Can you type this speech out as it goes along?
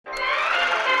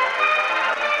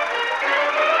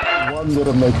One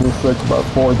didn't make me sick, but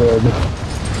 4 did.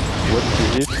 What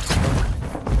did you eat?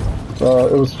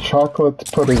 It was chocolate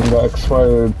pudding that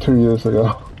expired 2 years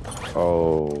ago.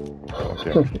 Oh,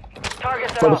 okay.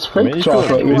 But it's fake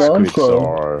chocolate, you know, so...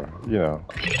 Or, you know...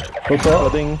 What's that?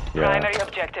 Pudding? Yeah.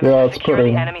 Yeah, it's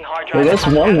pudding. Well, there's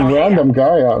one random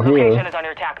guy out here.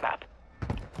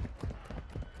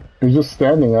 He's just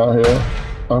standing out here.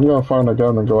 I'm gonna find a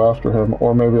gun and go after him,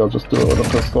 or maybe I'll just do it with a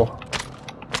pistol.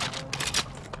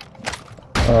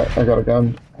 Alright, I got a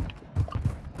gun.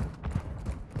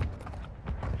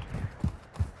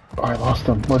 Oh, I lost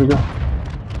him. Where'd he go?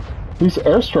 He's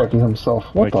airstriking himself.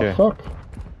 What the fuck?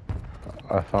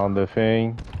 I found the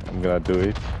thing. I'm gonna do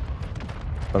it.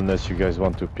 Unless you guys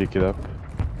want to pick it up.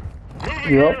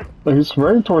 Yep. He's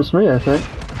running towards me, I think.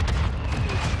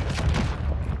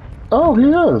 Oh, he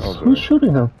is. Oh, who's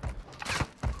shooting him?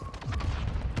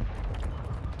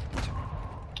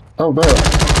 Oh, there.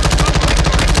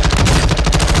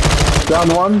 Down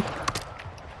one.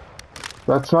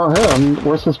 That's not him.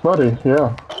 Where's his buddy?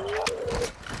 Yeah.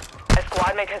 A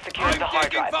squad mate has secured the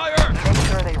hard drive. Make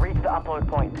sure they reach the upload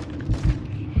point.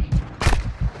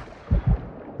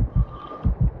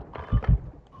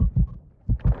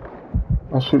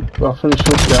 I'll finish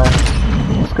this guy.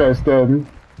 This guy's dead.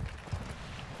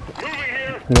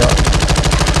 Yeah.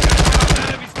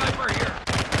 Enemy sniper here.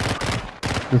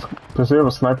 Does he have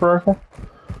a sniper rifle?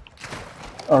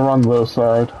 I'll run low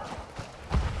side.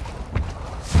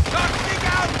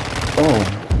 Oh.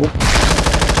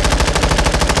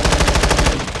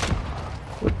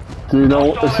 Do you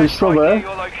know, is he still there?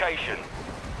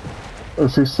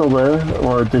 Is he still there,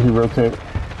 or did he rotate?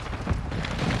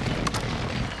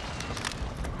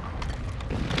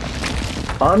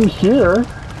 I'm here,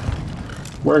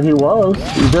 where he was.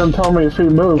 You didn't tell me if he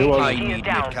moved. He is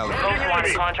down.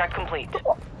 Contract complete.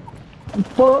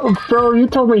 Bro, you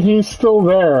told me he's still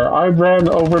there. I ran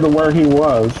over to where he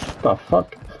was. The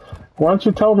fuck? Why don't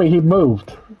you tell me he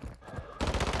moved?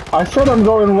 I said I'm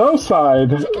going low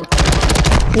side.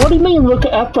 What do you mean look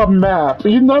at the map?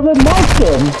 You never marked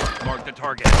him. Mark the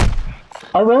target.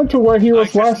 I ran to where he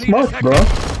was last marked, bro.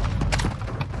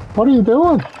 What are you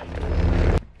doing?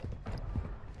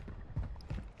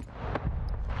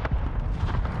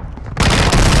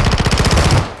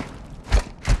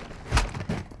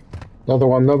 Another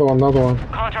one, another one, another one.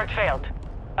 Contract failed.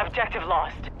 Objective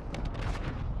lost.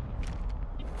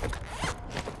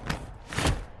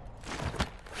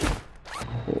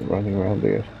 Running around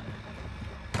there.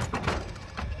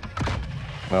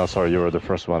 No, sorry, you were the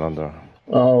first one on the...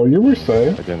 Oh, you were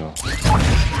safe. I didn't know.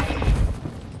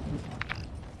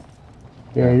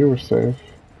 Yeah, you were safe.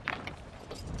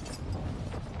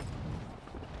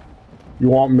 You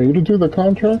want me to do the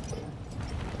contract?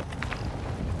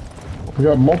 We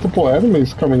got multiple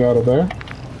enemies coming out of there.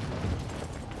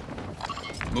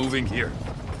 Moving here.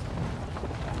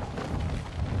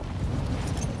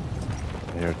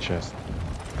 Your chest.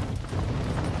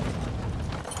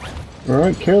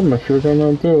 Alright, Kim, if you're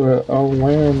gonna do it, I'll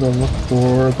land and look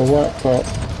for the laptop.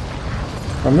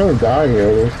 I'm gonna die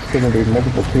here. There's gonna be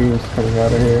multiple teams coming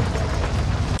out of here.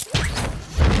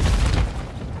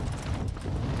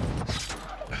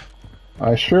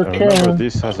 I sure can. Remember,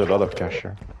 this has a lot of cache.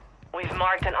 We've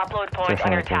marked an upload point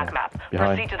on your TAC map.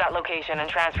 Behind. Proceed to that location and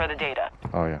transfer the data.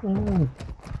 Oh yeah.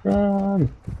 God.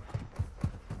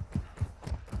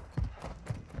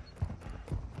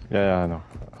 Yeah, I know.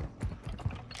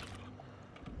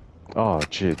 Oh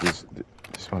gee, this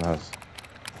one has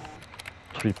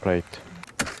 3 plate.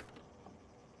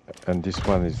 And this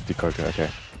one is decoy. Okay.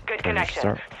 Good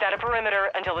connection. Set a perimeter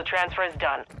until the transfer is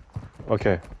done.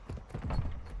 Okay.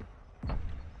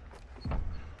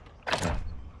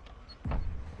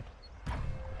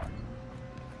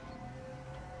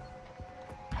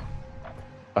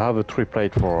 I have a 3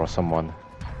 plate for someone,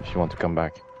 if you want to come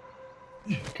back.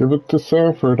 Give it to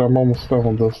Sanford, I'm almost done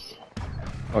with this.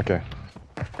 Okay.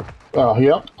 Oh,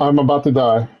 yep, I'm about to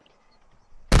die.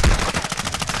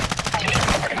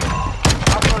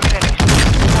 Upload finished.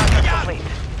 Contract complete.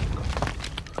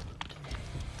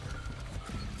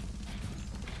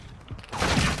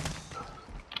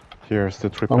 Here's the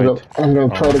 3 plate. I'm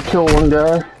gonna try to kill one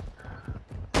guy.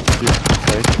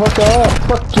 Fuck off!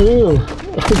 Fuck you!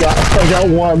 I got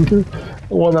one.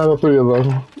 1 out of 3 of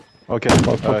them. Okay,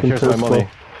 here's my money.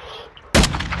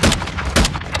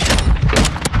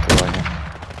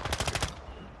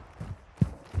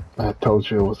 I told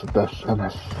you it was a death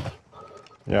sentence.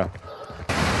 Yeah.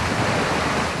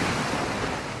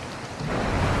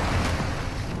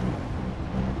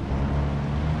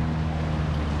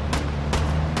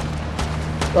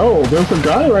 Oh, there's a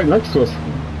guy right next to us.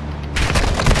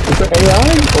 Is it AI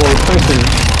or a person?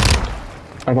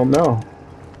 I don't know.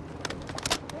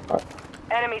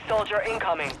 Enemy soldier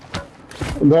incoming.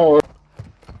 No.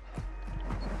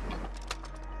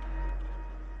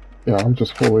 Yeah, I'm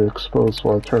just fully exposed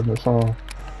while I turn this on.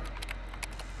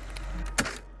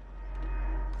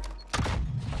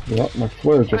 Yep, my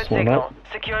flare just Good went signal. up.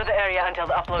 Secure the area until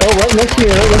the upload. Oh, right next to me,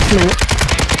 right next to me.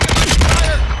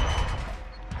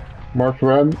 Marked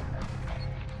red.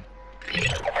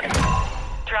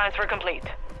 Transfer complete.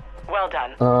 Well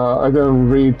done. I gotta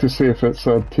read to see if it's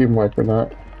a team wipe or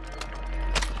not.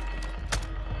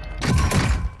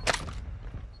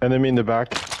 Enemy in the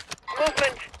back.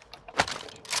 Movement.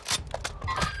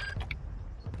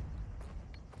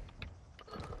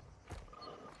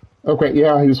 Okay,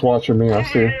 yeah, he's watching me. I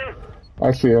see.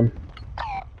 I see him.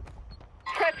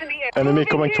 Enemy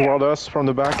coming toward us from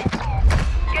the back.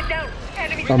 Get down.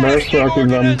 Enemy. I'm airstriking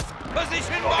them.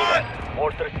 Position mark!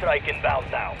 Mortar strike inbound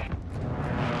now.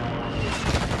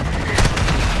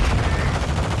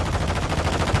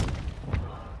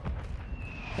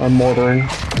 I'm mortaring.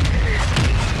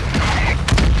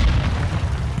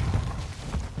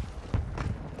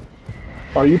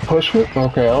 Are you pushing?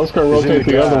 Okay, I was gonna He's in rotate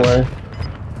the the other gas. way.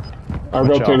 I Watch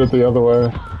rotated out. the other way.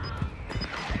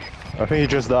 I think he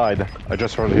just died. I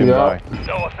just heard him Yeah. die.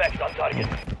 No effect on target.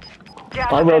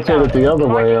 Gas I is rotated inbound. the other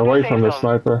way, Marking away safe from the zone.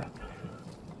 sniper.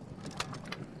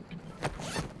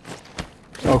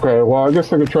 Okay, well, I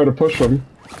guess I could try to push him.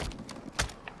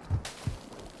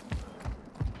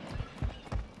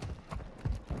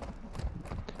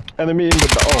 Enemy in the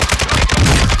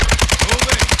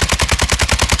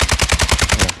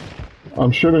Moving!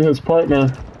 I'm shooting his partner.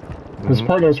 His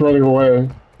partner's running away.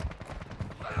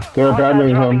 They're Hostiles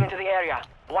abandoning dropping him. into the area.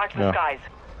 Watch the Yeah. skies.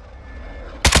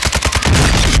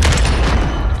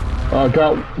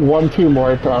 Got one team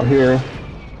wipe out here.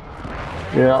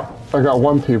 Yeah, I got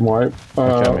one team wipe.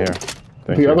 Okay, I'm here.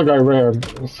 Thank The you. other guy ran,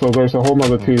 so there's a whole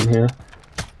nother team here.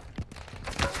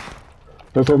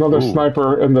 There's another Ooh.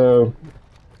 sniper in the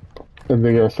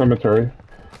cemetery.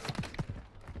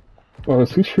 Oh,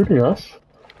 is he shooting us?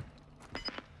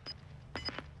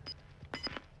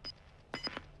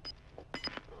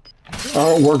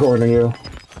 Oh, we're going to you.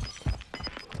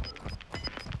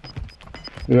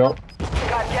 Yep.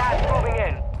 Got gas moving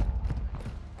in.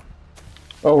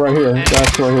 Oh, right here.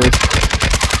 That's right here.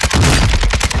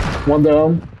 One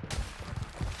down.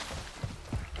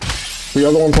 The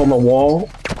other one's on the wall.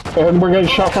 And we're getting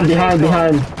shot from behind,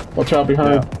 Watch out,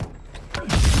 behind. Yeah.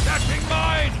 Catching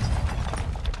mine!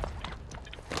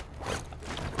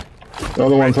 The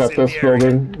other one's at this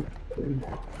building.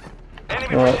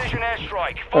 Enemy Alright. precision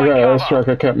airstrike. I Find got cover. airstrike,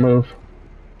 I can't move.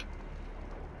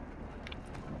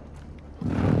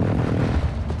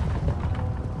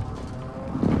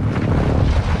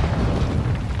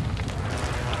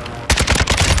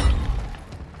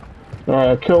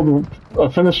 Alright, I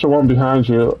finished the one behind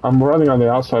you. I'm running on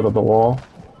the outside of the wall.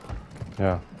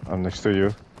 Yeah, I'm next to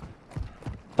you.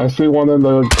 I see one in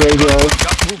the graveyard.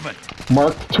 Got movement.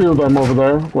 Marked two of them over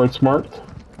there, where it's marked.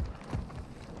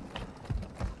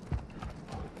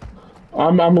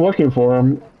 I'm looking for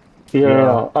him.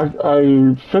 Yeah,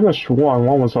 I finished one.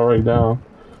 One was already down.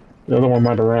 The other one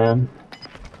might have ran.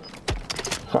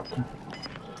 Fuck.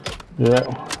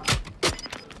 Yeah.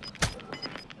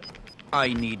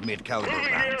 I need mid-caliber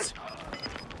rounds.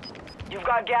 You've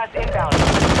got gas inbound.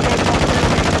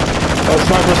 Oh,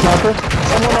 sniper!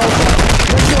 Someone else!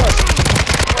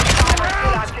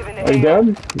 Still active in the Are you area.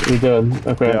 dead? You're dead.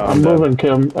 Okay, Yeah, I'm I'm dead. moving,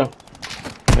 Kim.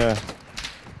 Yeah.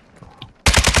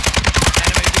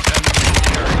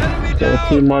 Enemy Got a down!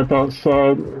 team wipe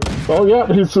outside. Oh yeah,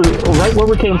 he's right where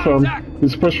we came from.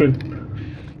 He's pushing.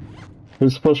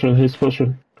 He's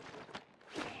pushing.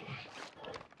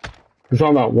 He's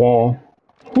on that wall.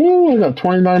 Woo, I got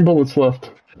 29 bullets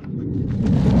left.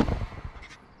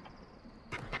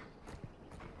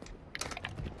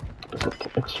 There's an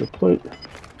extra plate.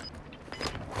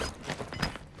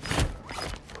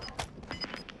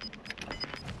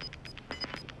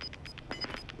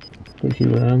 I think he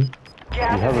ran.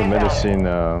 Gas You have is a inbound.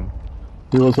 medicine.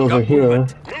 He was over Got here.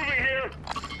 movement.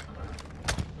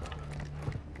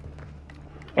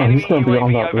 Oh, he's gonna be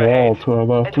on that wall to our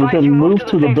left. We Advise can you move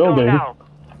to the safe zone building. now.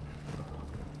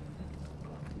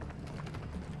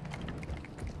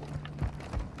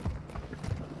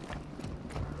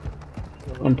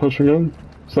 I'm pushing in.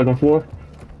 Second floor.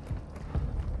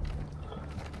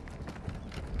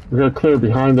 We gotta clear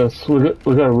behind us. We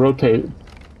gotta rotate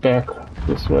back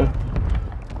this way.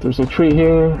 There's a tree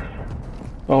here.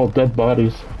 Oh, dead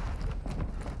bodies.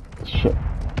 Shit.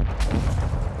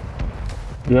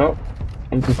 Yep.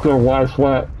 I'm just gonna lie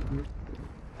flat.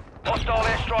 Hostile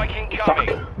airstrike Fuck.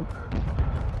 incoming.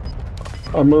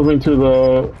 I'm moving to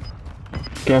the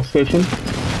gas station.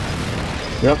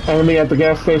 Yep, enemy at the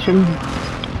gas station.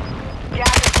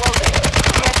 Gas is closing.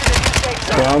 Get to the new safe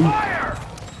zone. Down.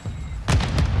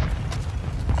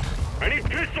 I need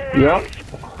pistol Yep. rounds.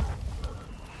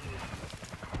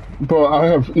 But I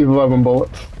have 11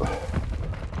 bullets.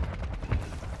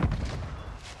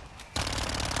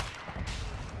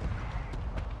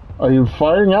 Are you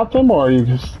firing at them or are you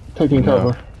just taking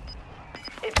cover?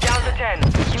 It's down to 10.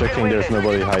 Just You can checking win there's this.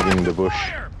 nobody hiding in the bush.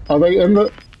 Are they in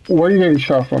the... Where are you getting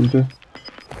shot from, to?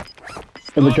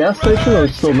 In the gas station or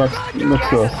still next to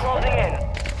Gas is us? closing in.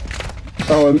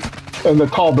 Oh, in the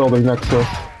tall building next to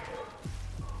us.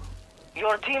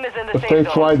 Your team is in the If safe they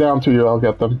zone. fly down to you, I'll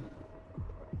get them.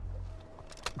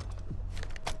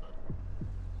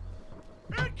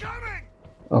 Incoming!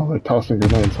 Oh, they're tossing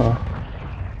grenades, huh?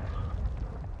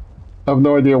 I have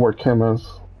no idea where Kim is.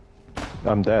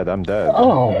 I'm dead, I'm dead.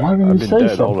 Oh, why didn't I've you been say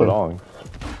dead something? all along.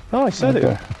 No, I said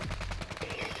Okay. it.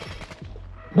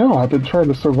 No, I've been trying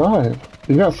to survive.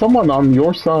 You got someone on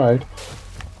your side.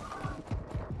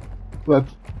 That's...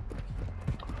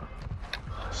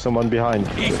 Someone behind.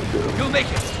 You'll make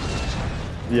it.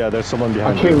 Yeah, there's someone I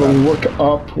behind can't you. even look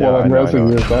up while Yeah, I'm I know. resing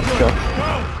you. That stuff.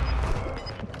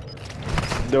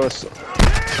 There was...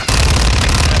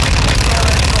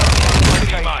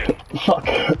 Taking mine. Fuck.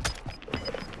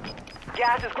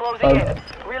 Gas is closing in.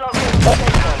 Relocate to the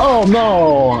safe zone. Oh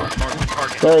no! Mark the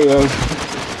target. There he is.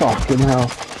 Fucking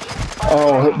hell.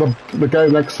 Oh, the guy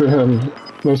next to him.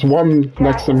 There's one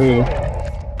next to me.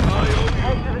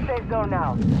 Head to the safe zone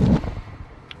now.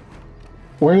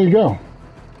 Where did he go?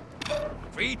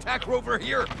 Free tack rover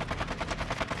here.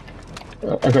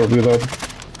 I gotta reload.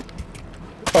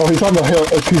 Oh, he's on the hill.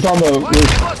 He's on the Watch the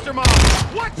roof. cluster mine.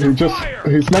 Watch He your just... fire.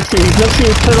 He's next to you. He's next to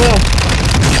you. Turn around.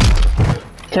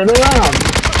 Turn around.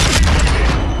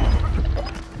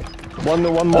 One I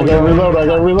more gotta guy. reload. I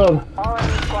gotta reload. All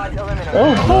enemy squads eliminated.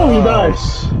 Oh, he died.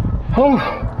 Nice.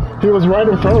 Oh, he was right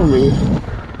in front of me.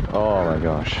 Oh my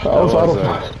gosh. That was out was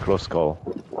of- a close call.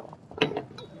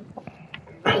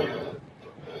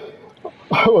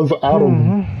 I was out of...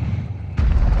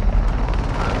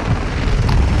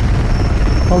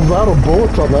 I was out of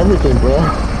bullets on everything, bro.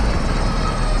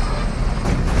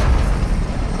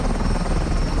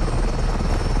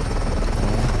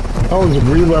 I was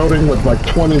reloading with like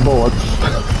 20 bullets.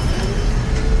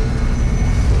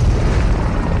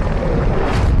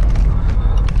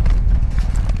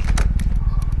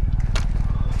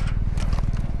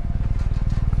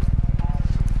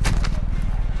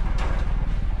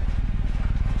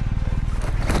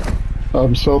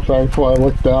 I'm so thankful I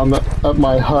looked down at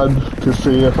my HUD to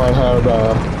see if I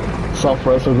had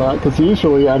self-res or not, because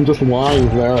usually I'm just lying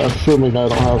there assuming I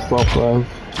don't have self-res.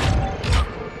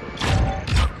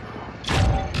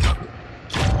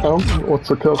 Oh, what's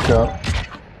the kill count?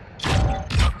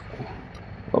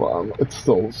 Hold on, it's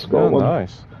still Oh, scrolling.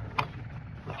 nice.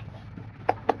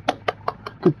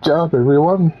 Good job,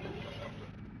 everyone.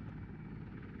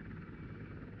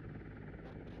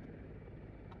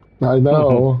 I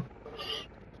know.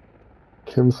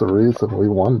 Kim's the reason we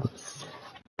won this.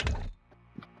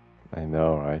 I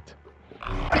know, right?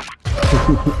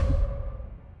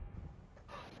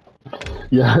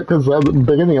 Yeah, because at the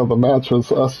beginning of the match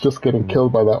was us just getting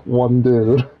killed by that one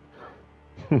dude.